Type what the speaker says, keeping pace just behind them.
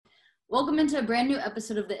Welcome into a brand new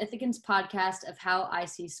episode of the Ithacans podcast of How I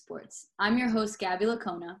See Sports. I'm your host, Gabby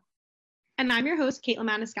Laccona. And I'm your host, Kaitlin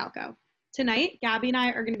Maniscalco. Tonight, Gabby and I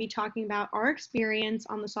are going to be talking about our experience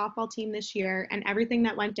on the softball team this year and everything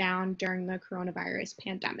that went down during the coronavirus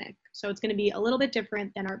pandemic. So it's going to be a little bit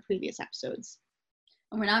different than our previous episodes.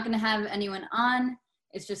 And we're not going to have anyone on.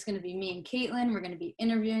 It's just going to be me and Kaitlin. We're going to be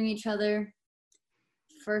interviewing each other.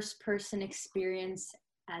 First person experience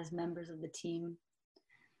as members of the team.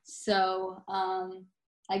 So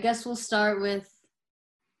I guess we'll start with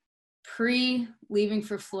pre-leaving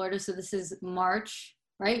for Florida. So this is March,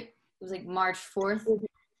 right? It was like March 4th.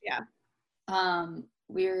 Yeah.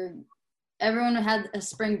 Everyone had a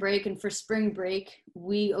spring break, and for spring break,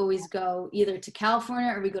 we always go either to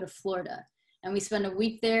California or we go to Florida. And we spend a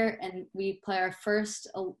week there, and we play our first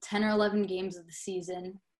 10 or 11 games of the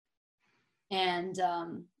season. And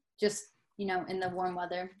just, in the warm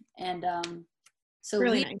weather. And so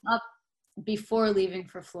really leading up before leaving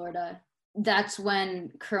for Florida, that's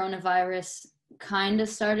when coronavirus kind of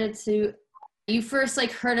started to, you first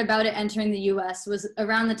heard about it entering the U.S. was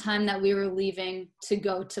around the time that we were leaving to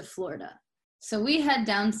go to Florida. So we head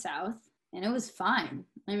down south, and it was fine.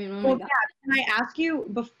 I mean, when we got can I ask you,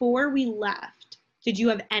 before we left, did you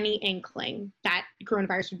have any inkling that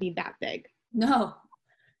coronavirus would be that big? No.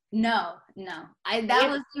 That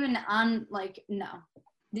was even on, no.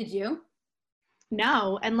 Did you?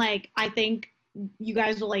 No, and I think you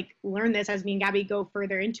guys will learn this as me and Gabby go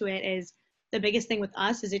further into it, is the biggest thing with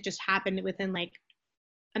us is it just happened within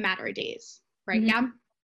a matter of days, right, Gab?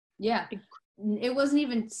 Yeah. It wasn't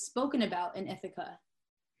even spoken about in Ithaca.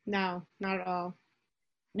 No, not at all.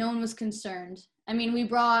 No one was concerned. I mean, we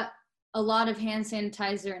brought a lot of hand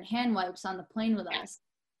sanitizer and hand wipes on the plane with us.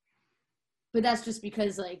 But that's just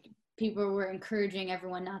because people were encouraging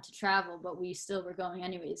everyone not to travel, but we still were going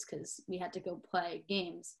anyways because we had to go play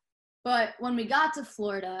games. But when we got to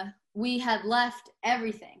Florida, we had left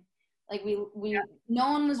everything. No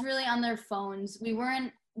one was really on their phones.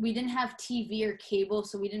 We didn't have TV or cable,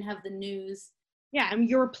 so we didn't have the news. Yeah, and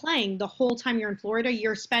you're playing the whole time you're in Florida.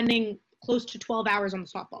 You're spending close to 12 hours on the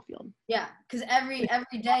softball field. Yeah, because every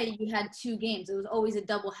day you had 2 games. It was always a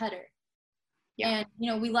double header. Yeah.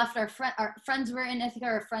 And, we left our friends were in Ithaca,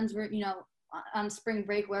 our friends were, on spring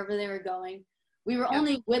break, wherever they were going. We were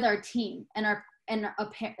only with our team, and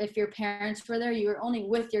if your parents were there, you were only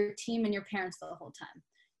with your team and your parents the whole time.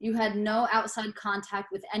 You had no outside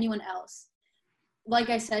contact with anyone else. Like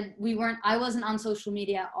I said, I wasn't on social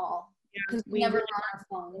media at all because we never were on our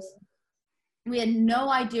phones. We had no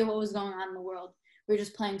idea what was going on in the world. We were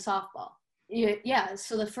just playing softball. Yeah.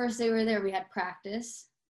 So the first day we were there, we had practice,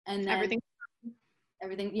 and then everything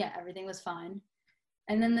was fine.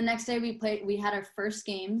 And then the next day we had our first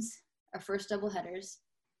games, our first double headers.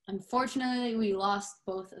 Unfortunately, we lost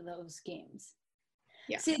both of those games.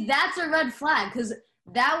 Yeah. See, that's a red flag because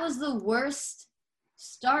that was the worst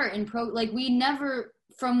start in pro. We never,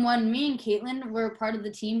 from when me and Kaitlin were a part of the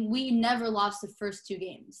team, we never lost the first 2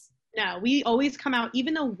 games. No, we always come out,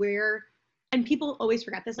 even though and people always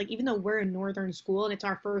forget this, even though we're a northern school and it's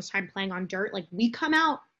our first time playing on dirt, we come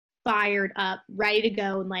out fired up, ready to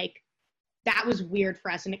go, and that was weird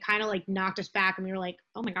for us, and it kind of knocked us back, and we were like,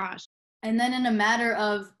 oh my gosh. And then in a matter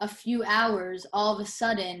of a few hours, all of a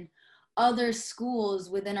sudden, other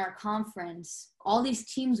schools within our conference, all these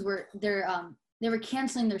teams they were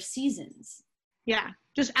canceling their seasons. Yeah,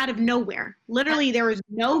 just out of nowhere. Literally, there was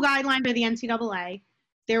no guideline by the NCAA.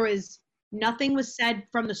 Nothing was said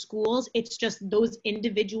from the schools. It's just those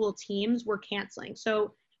individual teams were canceling.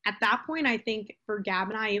 So at that point, I think for Gab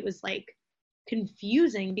and I, it was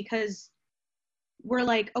confusing because we're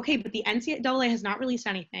okay, but the NCAA has not released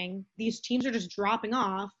anything. These teams are just dropping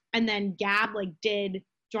off. And then Gab do you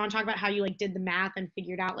want to talk about how you did the math and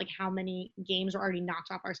figured out how many games were already knocked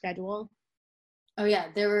off our schedule? Oh yeah,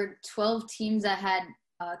 there were 12 teams that had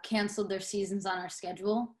canceled their seasons on our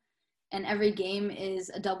schedule, and every game is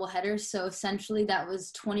a doubleheader. So essentially, that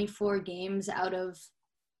was 24 games out of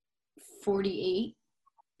 48.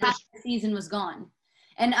 That season was gone.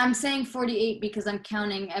 And I'm saying 48 because I'm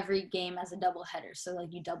counting every game as a doubleheader. So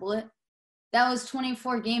you double it. That was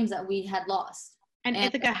 24 games that we had lost. And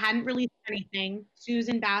Ithaca hadn't released anything.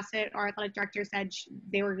 Susan Bassett, our athletic director, said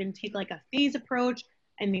they were going to take a phase approach,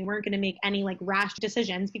 and they weren't going to make any rash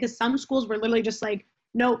decisions because some schools were literally just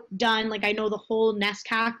nope, done. I know the whole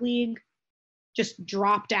NESCAC league just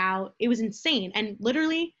dropped out. It was insane. And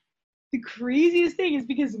literally the craziest thing is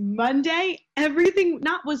because Monday, everything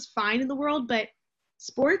was fine in the world, but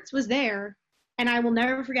sports was there. And I will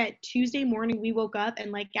never forget, Tuesday morning we woke up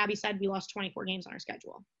and like Gabby said, we lost 24 games on our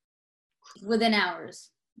schedule. Within hours.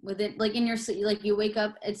 within, like in your sleep, like you wake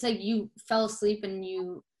up, it's like you fell asleep and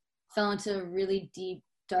you fell into a really deep,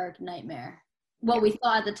 dark nightmare. What we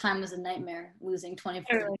thought at the time was a nightmare, losing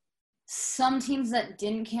 24. Some teams that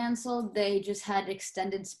didn't cancel, they just had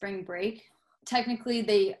extended spring break. Technically,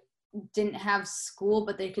 they didn't have school,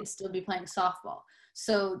 but they could still be playing softball.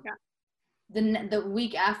 So the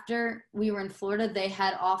week after we were in Florida, they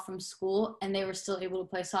had off from school and they were still able to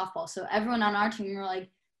play softball. So everyone on our team were like,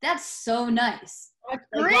 that's so nice. That's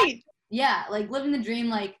like, great. Yeah, like living the dream,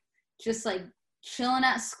 like just like chilling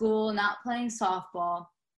at school, not playing softball.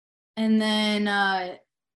 And then that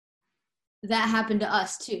happened to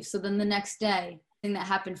us too. So then the next day, the thing that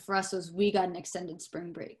happened for us was we got an extended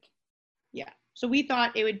spring break. Yeah. So we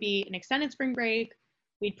thought it would be an extended spring break.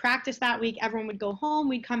 We'd practice that week. Everyone would go home.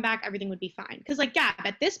 We'd come back. Everything would be fine. Because, like, Gab,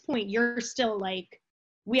 at this point, you're still, like,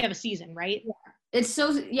 we have a season, right? Yeah. It's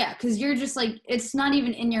so, yeah, because you're just, like, it's not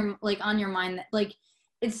even in your, like, on your mind. That, like,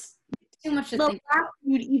 it's too much to think about.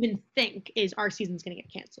 You'd even think is our season's going to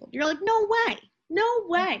get canceled. You're like, no way. No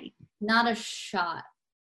way. Not a shot.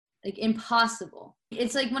 Like, impossible.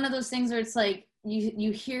 It's, like, one of those things where it's, like,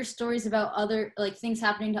 you hear stories about other, like, things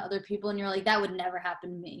happening to other people, and you're like, that would never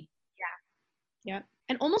happen to me. Yeah. Yeah.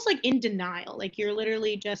 And almost like in denial, like you're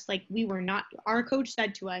literally just like, our coach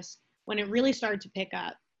said to us when it really started to pick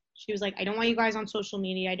up, she was like, I don't want you guys on social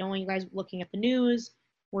media. I don't want you guys looking at the news.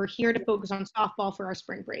 We're here to focus on softball for our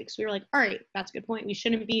spring breaks. We were like, all right, that's a good point. We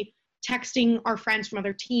shouldn't be texting our friends from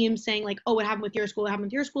other teams saying like, oh, what happened with your school? What happened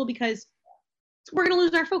with your school? Because we're going to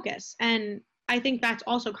lose our focus. And I think that's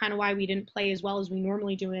also kind of why we didn't play as well as we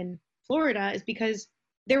normally do in Florida, is because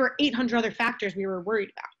there were 800 other factors we were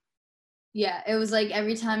worried about. Yeah, it was like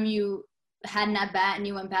every time you had an at-bat and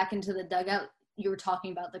you went back into the dugout, you were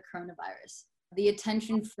talking about the coronavirus. The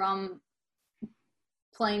attention from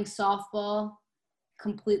playing softball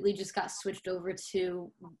completely just got switched over to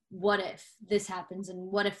what if this happens and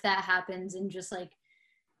what if that happens, and just like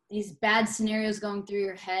these bad scenarios going through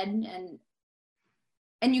your head,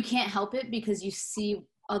 and you can't help it because you see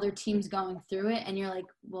other teams going through it and you're like,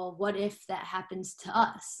 well, what if that happens to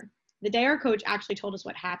us? The day our coach actually told us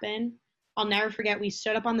what happened, I'll never forget, we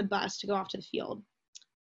stood up on the bus to go off to the field,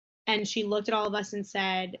 and she looked at all of us and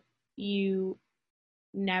said, you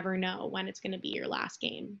never know when it's going to be your last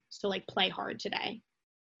game. So like play hard today.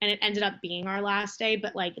 And it ended up being our last day.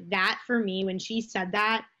 But like that for me, when she said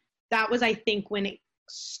that, that was, I think, when it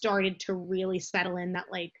started to really settle in that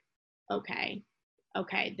like, okay,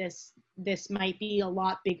 this might be a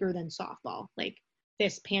lot bigger than softball. Like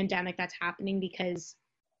this pandemic that's happening, because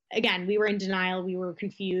again, we were in denial, we were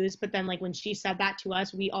confused, but then like when she said that to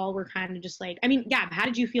us, we all were kind of just like, I mean, Gab, how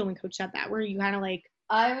did you feel when coach said that? Were you kind of like?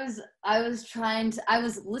 I was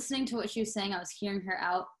listening to what she was saying, I was hearing her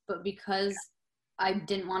out, but because I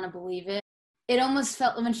didn't want to believe it, it almost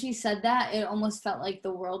felt, when she said that, it almost felt like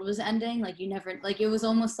the world was ending. Like it was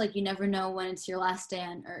almost like you never know when it's your last day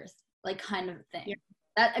on earth, like kind of thing. Yeah.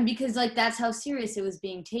 That, because like that's how serious it was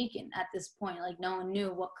being taken at this point. Like no one knew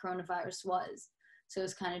what coronavirus was. So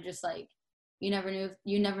it's kind of just like, you never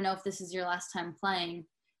know if this is your last time playing.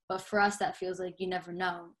 But for us, that feels like you never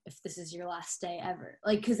know if this is your last day ever.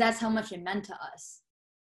 Like, because that's how much it meant to us.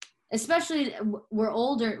 Especially, we're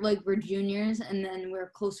older, like we're juniors, and then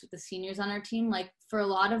we're close with the seniors on our team. Like for a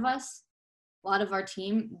lot of us, a lot of our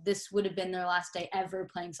team, this would have been their last day ever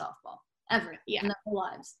playing softball. Ever. Yeah. In their whole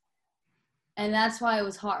lives. And that's why it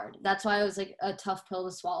was hard. That's why it was like a tough pill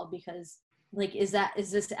to swallow, because like, is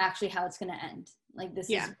this actually how it's going to end? Like, this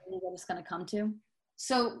is really what it's going to come to.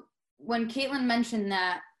 So when Kaitlin mentioned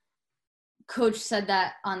that coach said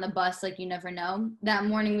that on the bus, like, you never know, that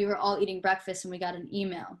morning we were all eating breakfast and we got an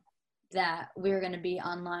email that we were going to be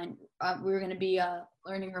online. We were going to be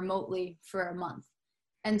learning remotely for a month.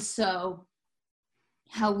 And so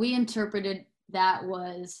how we interpreted that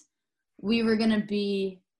was we were going to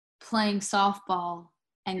be playing softball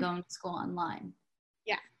and going to school online.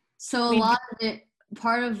 Yeah. So a lot of it,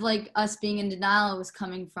 part of like us being in denial was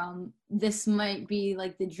coming from, this might be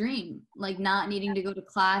like the dream, like not needing to go to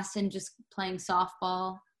class and just playing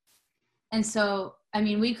softball. And so, I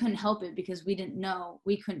mean, we couldn't help it because we didn't know,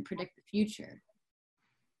 we couldn't predict the future.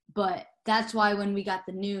 But that's why when we got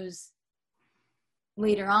the news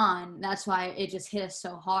later on, that's why it just hit us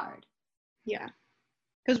so hard. Yeah.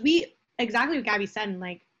 Because exactly what Gabby said, and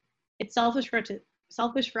like, it's selfish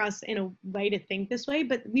for us in a way to think this way,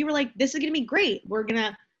 but we were like, this is going to be great. We're going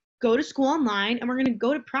to go to school online and we're going to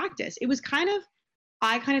go to practice. It was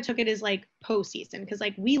I kind of took it as like postseason, because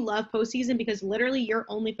like we love postseason because literally your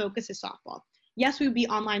only focus is softball. Yes, we would be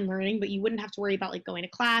online learning, but you wouldn't have to worry about like going to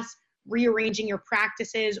class, rearranging your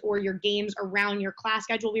practices or your games around your class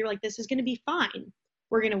schedule. We were like, this is going to be fine.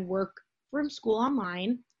 we're going to work from school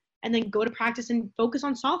online and then go to practice and focus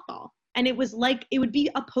on softball. And it was like, it would be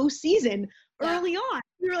a postseason early on.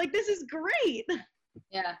 We were like, this is great.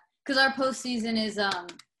 Yeah. Cause our postseason is,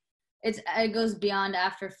 it goes beyond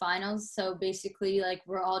after finals. So basically like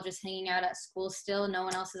we're all just hanging out at school still. No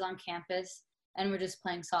one else is on campus and we're just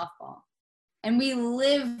playing softball. And we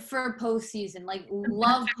live for postseason, like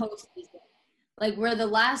love postseason. Like we're the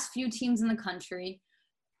last few teams in the country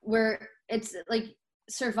where it's like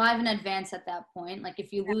survive and advance at that point. Like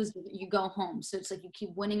if you lose, you go home. So it's like you keep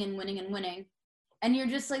winning and winning and winning. And you're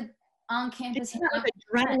just like on campus. It's like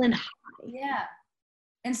adrenaline high. Yeah.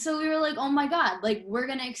 And so we were like, oh my God, like we're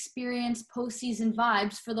going to experience postseason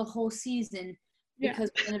vibes for the whole season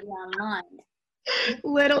because we're going to be online.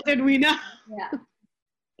 Little did we know.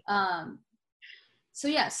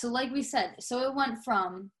 Yeah. So like we said, so it went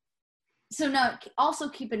from, so now also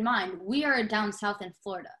keep in mind, we are down south in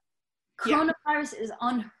Florida. Coronavirus is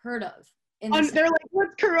unheard of. They're like,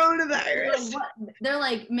 what's coronavirus? They're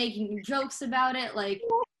like making jokes about it. Like,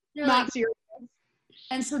 they're not like, serious.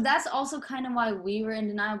 And so that's also kind of why we were in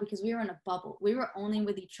denial, because we were in a bubble. We were only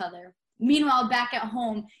with each other. Meanwhile, back at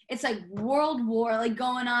home, it's like world war, like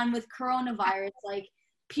going on with coronavirus. Like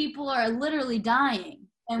people are literally dying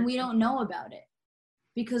and we don't know about it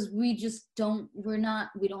because we don't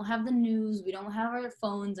have the news. We don't have our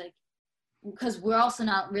phones, like, because we're also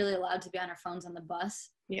not really allowed to be on our phones on the bus.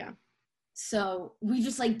 Yeah. So we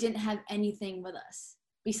just like didn't have anything with us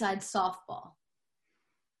besides softball.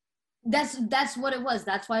 That's what it was.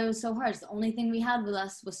 That's why it was so hard. The only thing we had with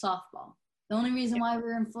us was softball. The only reason why we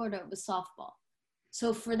were in Florida was softball.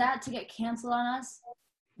 So for that to get canceled on us,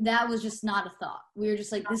 that was just not a thought. We were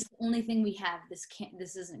just like, this is the only thing we have. This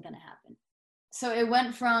isn't going to happen. So it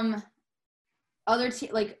went from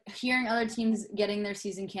hearing other teams getting their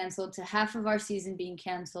season canceled to half of our season being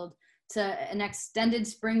canceled to an extended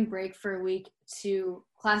spring break for a week to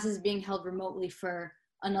classes being held remotely for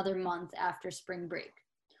another month after spring break.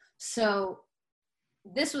 So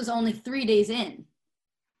this was only 3 days in.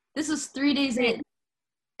 This was 3 days in.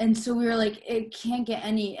 And so we were like, it can't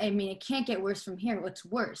get worse from here. What's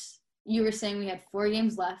worse? You were saying we had 4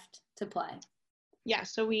 games left to play. Yeah,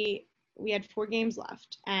 so we had 4 games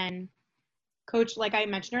left. And Coach, like I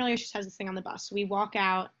mentioned earlier, she has this thing on the bus. So we walk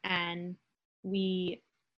out and we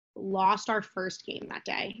lost our first game that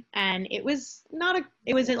day. And it was like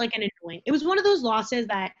an annoying. It was one of those losses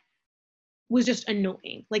that was just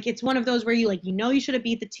annoying. Like it's one of those where you should have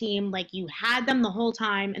beat the team, like you had them the whole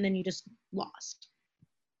time and then you just lost.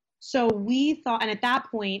 So we thought, and at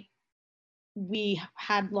that point we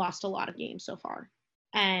had lost a lot of games so far,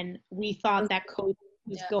 and we thought that Coach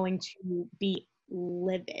was going to be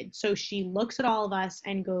livid. So she looks at all of us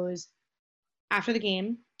and goes, after the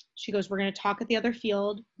game, she goes, we're going to talk at the other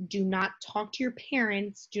field. Do not talk to your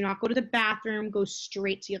parents. Do not go to the bathroom. Go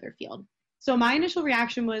straight to the other field. So my initial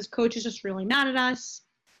reaction was, Coach is just really mad at us.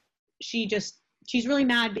 She's really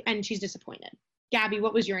mad and she's disappointed. Gabby,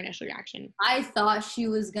 what was your initial reaction? I thought she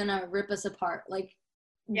was going to rip us apart. Like,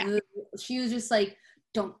 she was just like,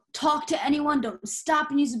 don't talk to anyone. Don't stop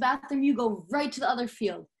and use the bathroom. You go right to the other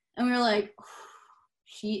field. And we were like,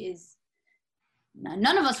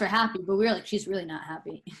 none of us were happy, but we were like, she's really not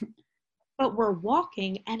happy. But we're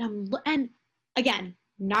walking and again,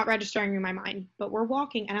 not registering in my mind, but we're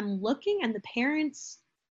walking and I'm looking and the parents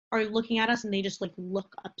are looking at us and they just like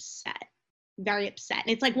look upset, very upset.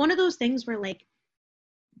 And it's like one of those things where like,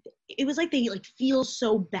 it was like they like feel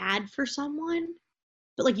so bad for someone,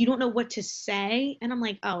 but like you don't know what to say. And I'm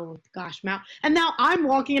like, oh gosh, and now I'm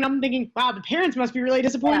walking and I'm thinking, wow, the parents must be really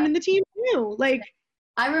disappointed in the team too. Like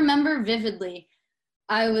I remember vividly,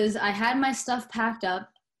 I had my stuff packed up.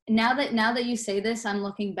 Now that you say this, I'm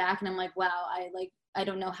looking back and I'm like, wow, I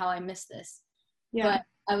don't know how I missed this. Yeah.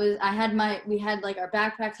 But we had like our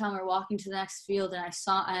backpacks on, we were walking to the next field and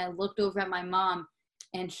I looked over at my mom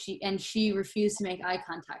and she refused to make eye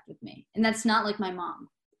contact with me. And that's not like my mom.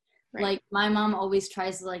 Right. Like my mom always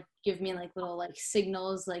tries to like give me like little like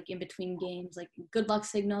signals like in between games, like good luck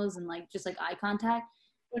signals and like just like eye contact.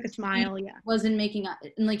 Like a smile, she wasn't making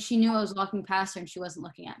and like she knew I was walking past her and she wasn't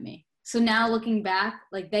looking at me. So now looking back,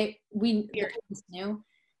 like the parents knew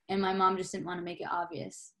and my mom just didn't want to make it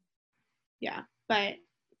obvious. Yeah, but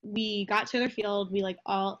we got to their field, we like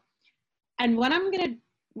all, and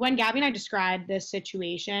when Gabby and I describe this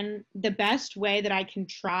situation, the best way that I can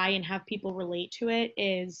try and have people relate to it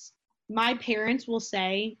is my parents will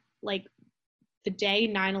say, like, the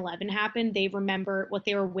day 9/11 happened, they remember what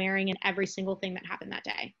they were wearing and every single thing that happened that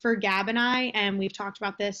day. For Gab and I, and we've talked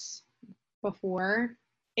about this before,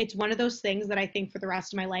 it's one of those things that I think for the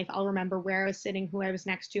rest of my life, I'll remember where I was sitting, who I was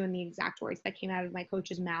next to, and the exact words that came out of my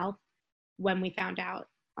coach's mouth when we found out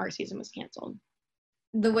our season was canceled.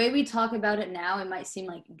 The way we talk about it now, it might seem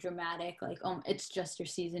like dramatic, like, oh, it's just your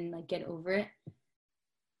season, like, get over it.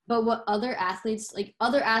 But what other athletes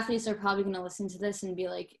are probably going to listen to this and be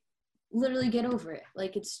like, literally get over it.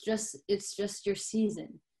 Like, it's just your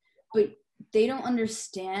season. But they don't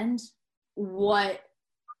understand what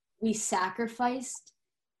we sacrificed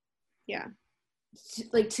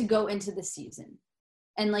to go into the season.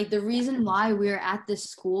 And like the reason why we're at this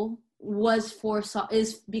school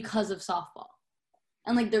is because of softball.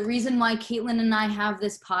 And like the reason why Kaitlin and I have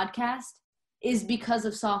this podcast is because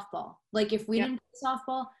of softball. Like if we didn't play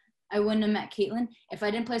softball, I wouldn't have met Kaitlin. If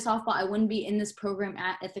I didn't play softball, I wouldn't be in this program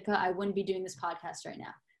at Ithaca. I wouldn't be doing this podcast right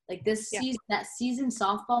now. Like this season, that season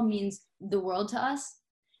softball means the world to us.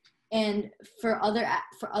 And for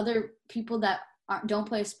other people that don't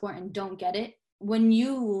play a sport and don't get it, when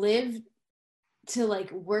you live to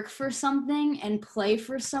like work for something and play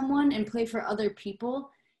for someone and play for other people,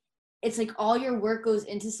 it's like all your work goes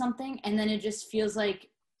into something and then it just feels like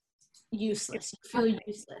useless. You feel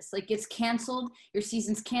useless. Like it's canceled. Your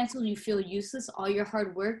season's canceled. You feel useless. All your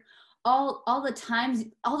hard work, all the times,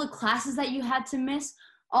 all the classes that you had to miss,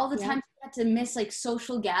 all the times you had to miss like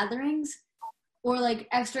social gatherings or like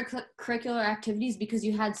extracurricular activities because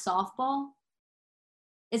you had softball.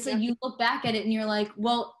 It's like you look back at it and you're like,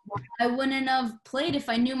 well, I wouldn't have played if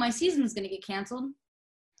I knew my season was going to get canceled.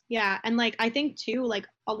 Yeah. And like, I think too, like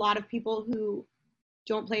a lot of people who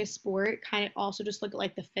don't play a sport kind of also just look at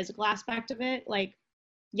like the physical aspect of it. Like,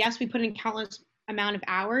 yes, we put in countless amount of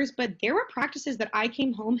hours, but there were practices that I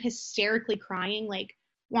came home hysterically crying, like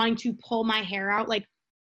wanting to pull my hair out, like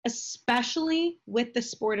especially with the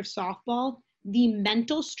sport of softball, the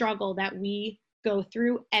mental struggle that we go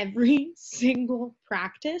through every single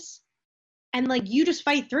practice. And like, you just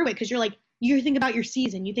fight through it because you think about your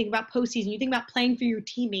season, you think about postseason, you think about playing for your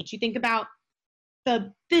teammates, you think about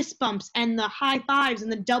the fist bumps and the high fives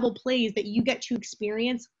and the double plays that you get to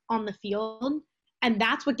experience on the field. And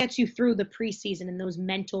that's what gets you through the preseason and those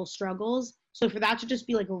mental struggles. So for that to just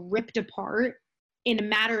be like ripped apart in a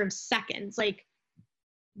matter of seconds, like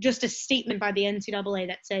just a statement by the NCAA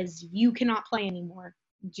that says you cannot play anymore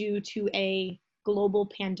due to a global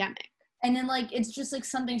pandemic. And then like, it's just like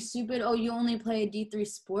something stupid. Oh, you only play a D3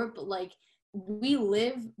 sport, but like we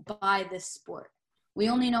live by this sport. We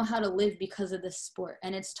only know how to live because of this sport.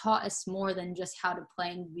 And it's taught us more than just how to play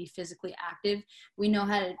and be physically active. We know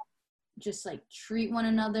how to just like treat one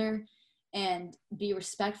another and be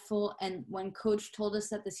respectful. And when coach told us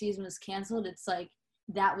that the season was canceled, it's like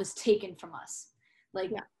that was taken from us.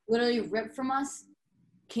 Like literally ripped from us.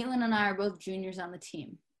 Kaitlin and I are both juniors on the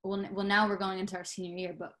team. Well, now we're going into our senior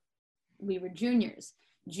year, but we were juniors.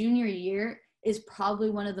 Junior year is probably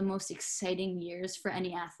one of the most exciting years for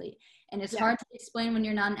any athlete. And it's hard to explain when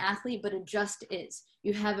you're not an athlete, but it just is.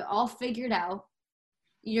 You have it all figured out.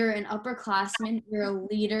 You're an upperclassman. You're a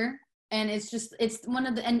leader. And it's one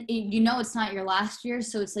of the, and you know it's not your last year,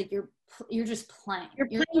 so it's like you're just playing. You're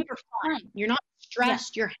playing for fun. You're not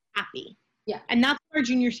stressed. You're happy. Yeah. And that's what our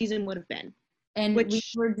junior season would have been. And we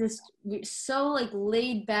were just so like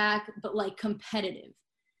laid back, but like competitive.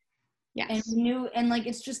 Yes. And we knew, and like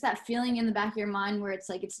it's just that feeling in the back of your mind where it's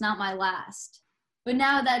like it's not my last. But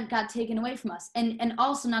now that got taken away from us. And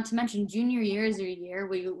also not to mention junior year is your year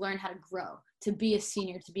where you learn how to grow, to be a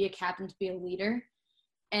senior, to be a captain, to be a leader.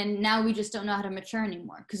 And now we just don't know how to mature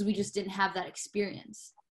anymore because we just didn't have that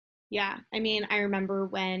experience. Yeah. I mean, I remember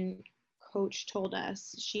when coach told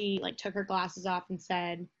us, she like took her glasses off and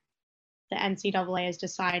said, the NCAA has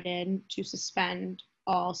decided to suspend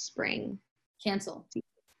all spring. Cancel.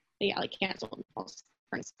 Yeah, like cancel all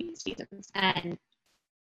spring seasons. And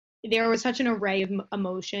there was such an array of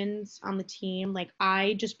emotions on the team. Like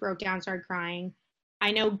I just broke down, started crying.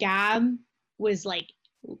 I know Gab was like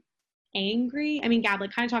angry. I mean, Gab,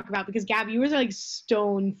 like kind of talk about, because Gab, you were like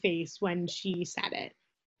stone faced when she said it.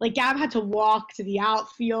 Like Gab had to walk to the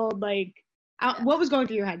outfield. Like what was going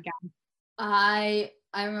through your head, Gab?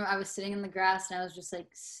 I remember I was sitting in the grass and I was just like,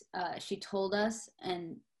 she told us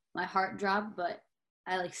and my heart dropped, but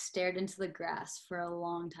I like stared into the grass for a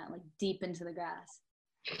long time, like deep into the grass.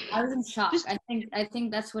 I was in shock. I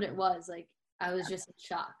think that's what it was. Like I was just in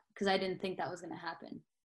shock because I didn't think that was going to happen.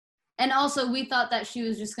 And also we thought that she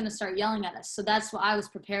was just going to start yelling at us. So that's what I was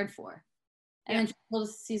prepared for. And then the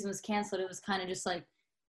season was canceled. It was kind of just like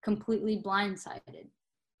completely blindsided.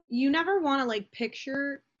 You never want to like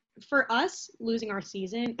picture, for us, losing our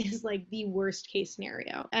season is like the worst case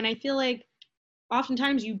scenario. And I feel like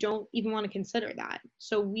oftentimes you don't even want to consider that.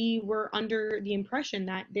 So we were under the impression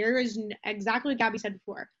that there is exactly what Gabby said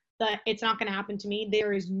before, that it's not going to happen to me.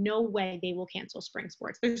 There is no way they will cancel spring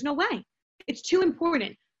sports. There's no way. It's too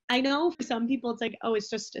important. I know for some people it's like, oh, it's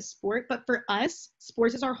just a sport. But for us,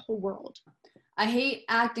 sports is our whole world. I hate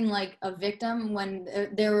acting like a victim when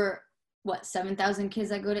there were, 7,000 kids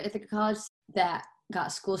that go to Ithaca College that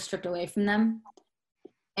got school stripped away from them.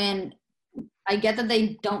 And I get that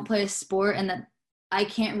they don't play a sport and that I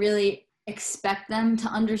can't really expect them to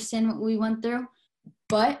understand what we went through.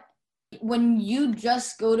 But when you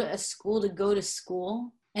just go to a school to go to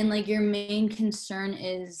school and like your main concern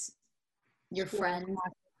is your friends,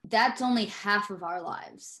 that's only half of our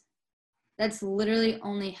lives. That's literally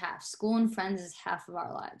only half. School and friends is half of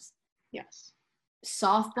our lives. Yes.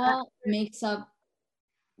 Softball makes up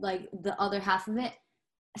like the other half of it.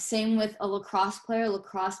 Same with a lacrosse player.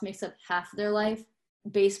 Lacrosse makes up half of their life.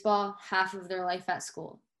 Baseball, half of their life at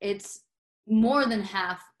school. It's more than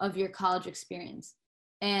half of your college experience.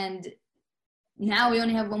 And now we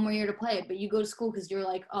only have 1 more year to play, but you go to school because you're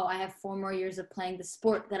like, oh, I have 4 more years of playing the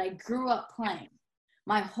sport that I grew up playing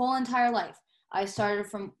my whole entire life. I started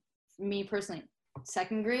from me personally,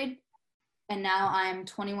 2nd grade, and now I'm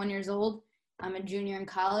 21 years old. I'm a junior in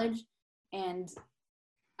college, and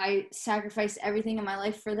I sacrificed everything in my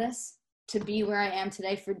life for this to be where I am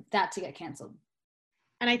today for that to get canceled.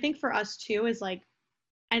 And I think for us too is like,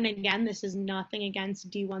 and again, this is nothing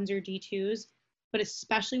against D1s or D2s, but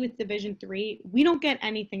especially with Division III, we don't get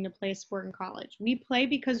anything to play a sport in college. We play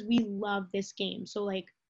because we love this game. So like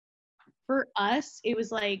for us, it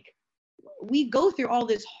was like, we go through all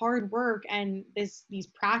this hard work and these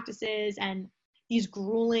practices and these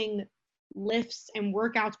grueling lifts and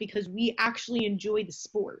workouts because we actually enjoy the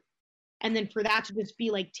sport. And then for that to just be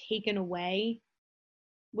like taken away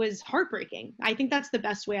was heartbreaking. I think that's the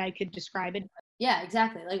best way I could describe it. Yeah,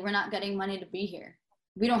 exactly. Like we're not getting money to be here.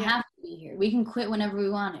 We don't have to be here. We can quit whenever we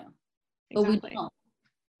want to, but we don't.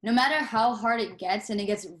 No matter how hard it gets, and it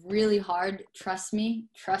gets really hard, trust me,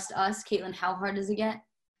 trust us. Kaitlin, how hard does it get?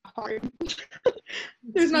 Hard.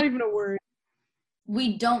 There's not even a word.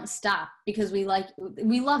 We don't stop because we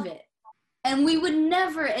love it. And we would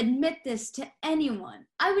never admit this to anyone.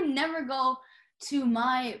 I would never go to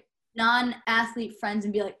my non-athlete friends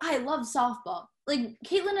and be like, I love softball. Like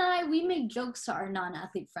Kaitlin and I, we make jokes to our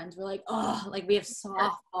non-athlete friends. We're like, oh, like we have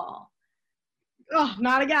softball. Oh,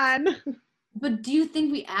 not again. But do you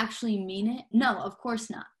think we actually mean it? No, of course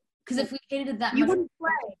not. Because if we hated it that much, wouldn't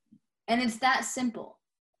play. And it's that simple.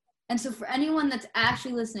 And so for anyone that's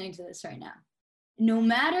actually listening to this right now, no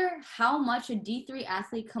matter how much a D3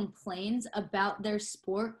 athlete complains about their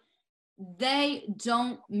sport, they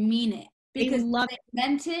don't mean it. Because if they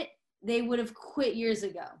meant it, they would have quit years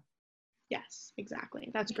ago. Yes,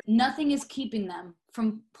 exactly. That's great. Nothing is keeping them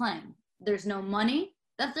from playing. There's no money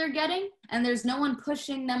that they're getting, and there's no one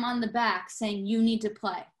pushing them on the back saying you need to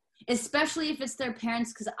play, especially if it's their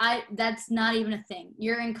parents, because that's not even a thing.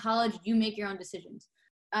 You're in college, you make your own decisions.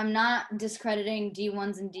 I'm not discrediting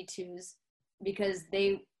D1s and D2s because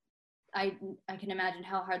I can imagine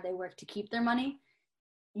how hard they work to keep their money.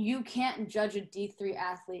 You can't judge a D3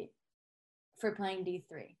 athlete for playing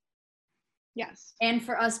D3. Yes. And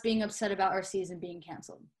for us being upset about our season being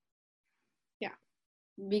canceled. Yeah.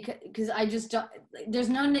 Because I just don't, there's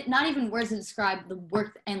not even words to describe the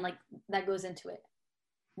work and like that goes into it.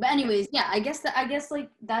 But anyways, yeah, I guess like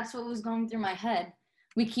that's what was going through my head.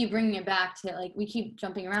 We keep bringing it back to like, we keep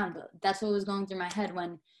jumping around, but that's what was going through my head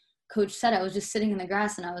when Coach said I was just sitting in the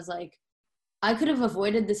grass and I was like, I could have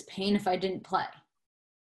avoided this pain if I didn't play.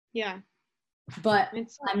 Yeah. But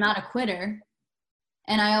I'm not a quitter.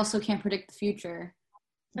 And I also can't predict the future.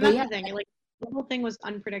 And that's the thing. Like, the whole thing was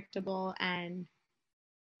unpredictable and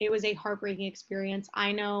it was a heartbreaking experience.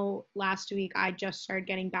 I know last week I just started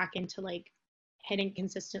getting back into like hitting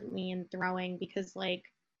consistently and throwing because like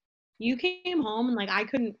you came home and like I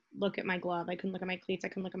couldn't look at my glove. I couldn't look at my cleats. I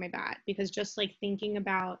couldn't look at my bat because just like thinking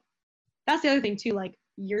about, that's the other thing too, like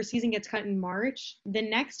your season gets cut in March. The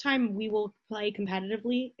next time we will play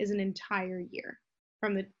competitively is an entire year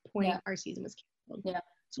from the point our season was canceled. Yeah.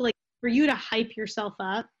 So like for you to hype yourself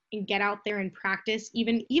up and get out there and practice,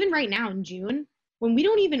 even right now in June, when we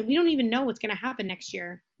don't even know what's going to happen next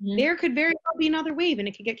year, there could very well be another wave and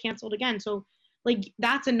it could get canceled again. So like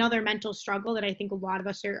that's another mental struggle that I think a lot of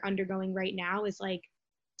us are undergoing right now is like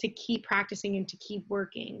to keep practicing and to keep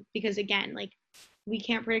working because again, like we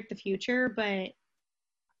can't predict the future, but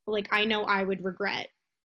like I know I would regret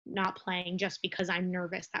not playing just because I'm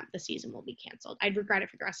nervous that the season will be canceled. I'd regret it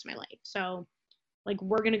for the rest of my life. So like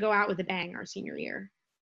we're going to go out with a bang our senior year.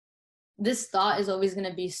 this thought is always going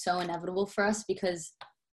to be so inevitable for us, because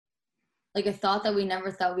like a thought that we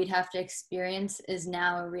never thought we'd have to experience is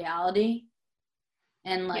now a reality.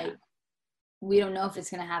 And like, we don't know if it's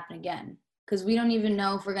going to happen again, because we don't even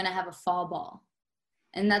know if we're going to have a fall ball.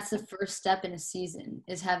 And that's the first step in a season,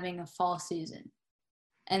 is having a fall season.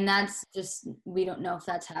 And that's just, we don't know if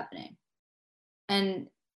that's happening. And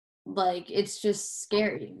like, it's just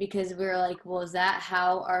scary, because we're like, well, is that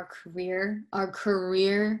how our career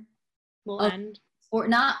will end? Or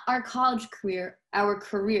not our college career, our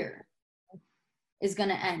career is going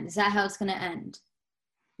to end? Is that how it's going to end?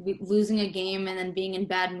 Losing a game and then being in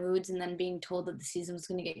bad moods and then being told that the season was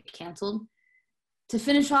going to get canceled. To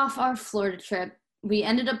finish off our Florida trip, we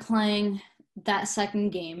ended up playing that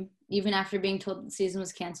second game. Even after being told that the season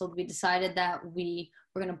was canceled, we decided that we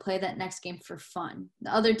were going to play that next game for fun.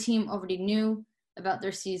 The other team already knew about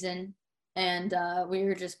their season, and we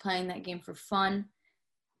were just playing that game for fun.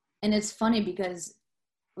 And it's funny because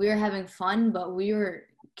we were having fun, but we were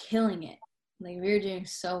killing it. Like, we were doing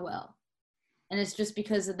so well. And it's just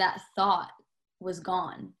because of that thought was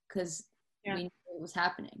gone, because we knew it was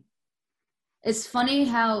happening. It's funny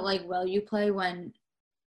how, like, well you play when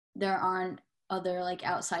there aren't other, like,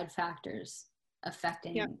 outside factors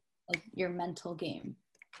affecting like your mental game.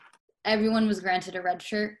 Everyone was granted a red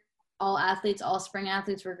shirt. All spring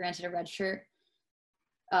athletes were granted a red shirt.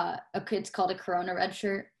 It's called a Corona red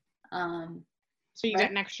shirt. So you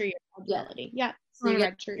get an extra year of eligibility. Yeah. So you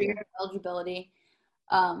get an year of eligibility.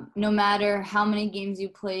 No matter how many games you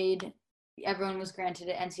played, everyone was granted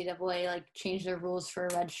an NCAA, like, changed their rules for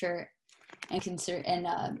a red shirt and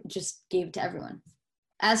just gave it to everyone.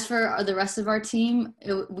 As for the rest of our team,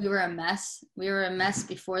 we were a mess. We were a mess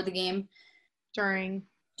before the game, during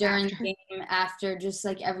the game, after, just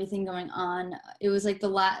like everything going on. It was like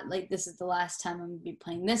this is the last time I'm going to be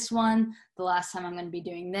playing this one, the last time I'm going to be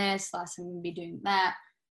doing this, last time I'm going to be doing that.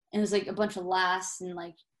 And it was like a bunch of lasts, and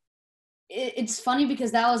like, it's funny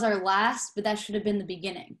because that was our last, but that should have been the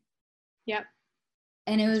beginning. Yep.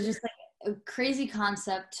 And it was just like a crazy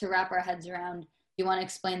concept to wrap our heads around. You want to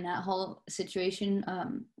explain that whole situation,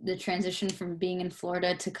 the transition from being in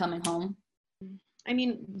Florida to coming home? I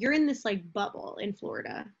mean, you're in this like bubble in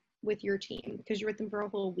Florida with your team because you're with them for a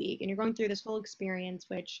whole week and you're going through this whole experience,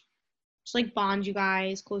 which just like bonds you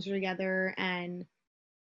guys closer together. And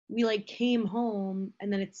we like came home,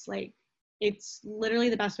 and then it's like, it's literally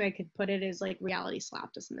the best way I could put it is like reality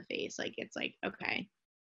slapped us in the face. Like, it's like, okay,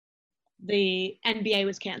 the NBA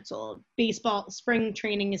was canceled, baseball spring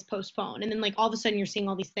training is postponed, and then like all of a sudden you're seeing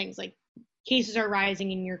all these things, like cases are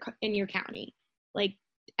rising in your county, like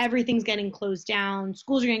everything's getting closed down,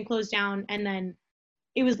 schools are getting closed down. And then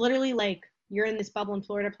it was literally like, you're in this bubble in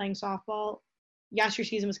Florida playing softball. Yes, your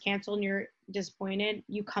season was canceled and you're disappointed.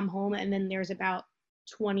 You come home, and then there's about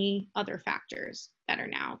 20 other factors that are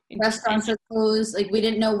now restaurants are closed. Like, we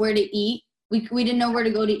didn't know where to eat. We didn't know where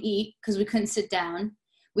to go to eat because we couldn't sit down.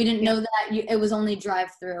 We didn't know that it was only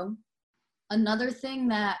drive-through. Another thing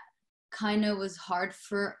that kind of was hard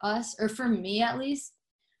for us, or for me at least,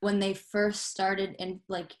 when they first started in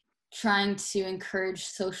like trying to encourage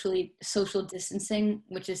social distancing,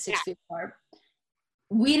 which is 6 feet apart.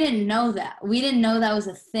 We didn't know that. We didn't know that was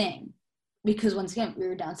a thing, because once again, we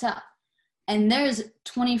were down south. And there's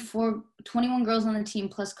 21 girls on the team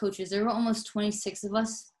plus coaches. There were almost 26 of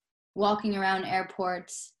us walking around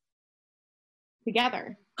airports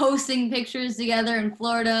together, posting pictures together in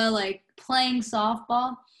Florida, like playing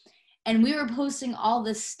softball. And we were posting all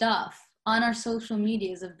this stuff on our social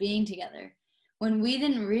medias of being together, when we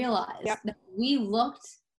didn't realize that we looked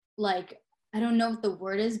like, I don't know what the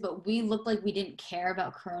word is, but we looked like we didn't care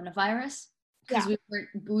about coronavirus, because we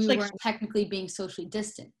weren't technically being socially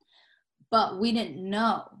distant. But we didn't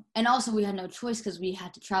know. And also we had no choice because we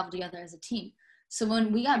had to travel together as a team. So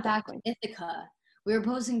when we got back to Ithaca, we were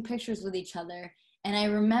posting pictures with each other. And I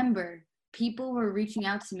remember people were reaching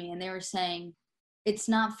out to me and they were saying, it's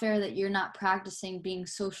not fair that you're not practicing being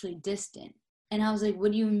socially distant. And I was like,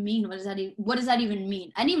 what do you mean? What does that even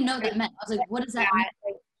mean? I didn't even know what that meant. I was like, what does that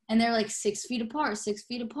mean? And they're like 6 feet apart, 6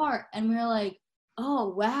 feet apart. And we were like, oh,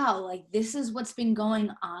 wow, like this is what's been going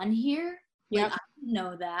on here? Like, I didn't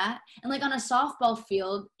know that. And like on a softball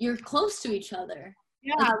field, you're close to each other.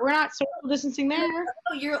 Yeah, like, we're not social distancing there.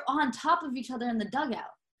 You're on top of each other in the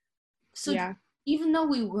dugout. So even though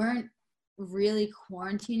we weren't really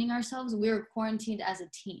quarantining ourselves, we were quarantined as a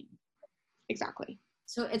team. Exactly.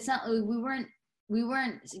 So it's not like we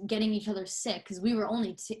weren't getting each other sick because we were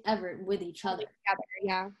only ever with each other.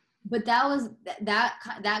 Yeah. But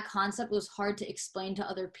that concept was hard to explain to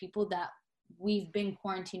other people, that we've been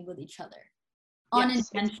quarantined with each other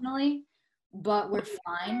unintentionally, but we're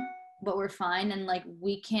fine. but we're fine. And like,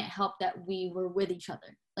 we can't help that we were with each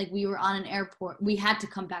other. Like, we were on an airport. We had to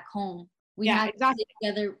come back home. We had to stay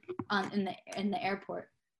together in the airport.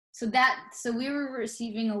 So we were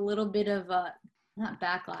receiving a little bit of not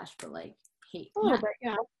backlash, but like hate. A little bit,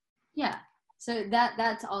 yeah. Yeah. So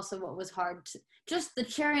that's also what was hard. Just the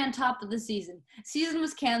cherry on top of the season. Season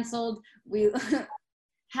was canceled. We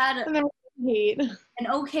had a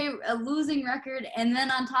losing record, and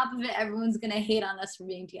then on top of it, everyone's gonna hate on us for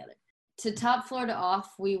being together. To top Florida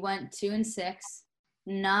off, we went 2-6.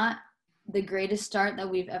 Not the greatest start that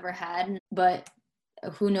we've ever had, but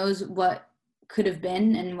who knows what could have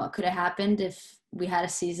been and what could have happened if we had a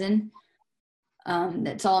season.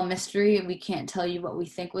 It's all a mystery. We can't tell you what we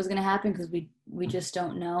think was going to happen because we just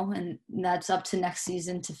don't know, and that's up to next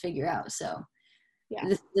season to figure out. So yeah,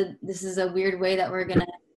 this is a weird way that we're going to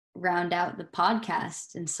round out the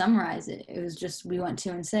podcast and summarize it. It was just, we went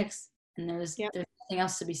 2-6, and there's nothing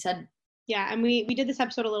else to be said. Yeah, and we did this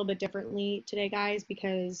episode a little bit differently today, guys,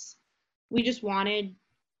 because we just wanted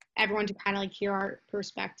everyone to kind of like hear our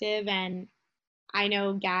perspective. And I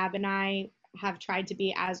know Gab and I have tried to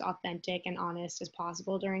be as authentic and honest as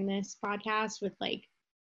possible during this podcast with like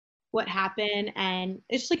what happened, and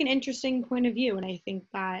it's just like an interesting point of view, and I think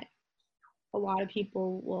that a lot of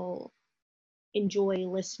people will enjoy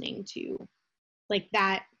listening to like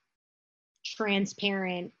that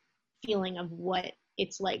transparent feeling of what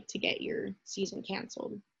it's like to get your season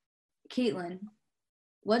canceled. Kaitlin,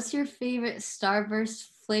 what's your favorite Starburst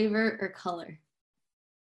flavor or color?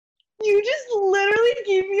 You just literally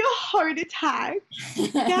gave me a heart attack.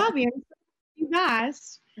 Gabby, I'm so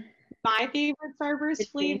fast. My favorite Starburst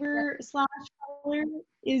flavor / color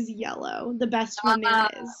is yellow. The best one there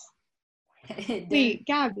is. Wait,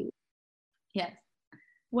 Gabby. Yes.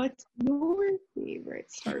 What's your favorite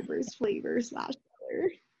Starburst flavor / color?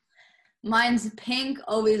 Mine's pink,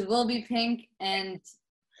 always will be pink, and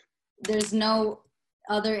there's no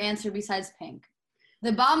other answer besides pink.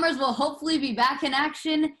 The Bombers will hopefully be back in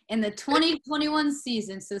action in the 2021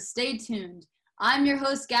 season, so stay tuned. I'm your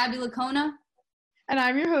host, Gabby Laccona. And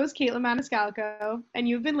I'm your host, Kaitlin Maniscalco, and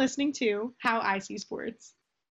you've been listening to How I See Sports.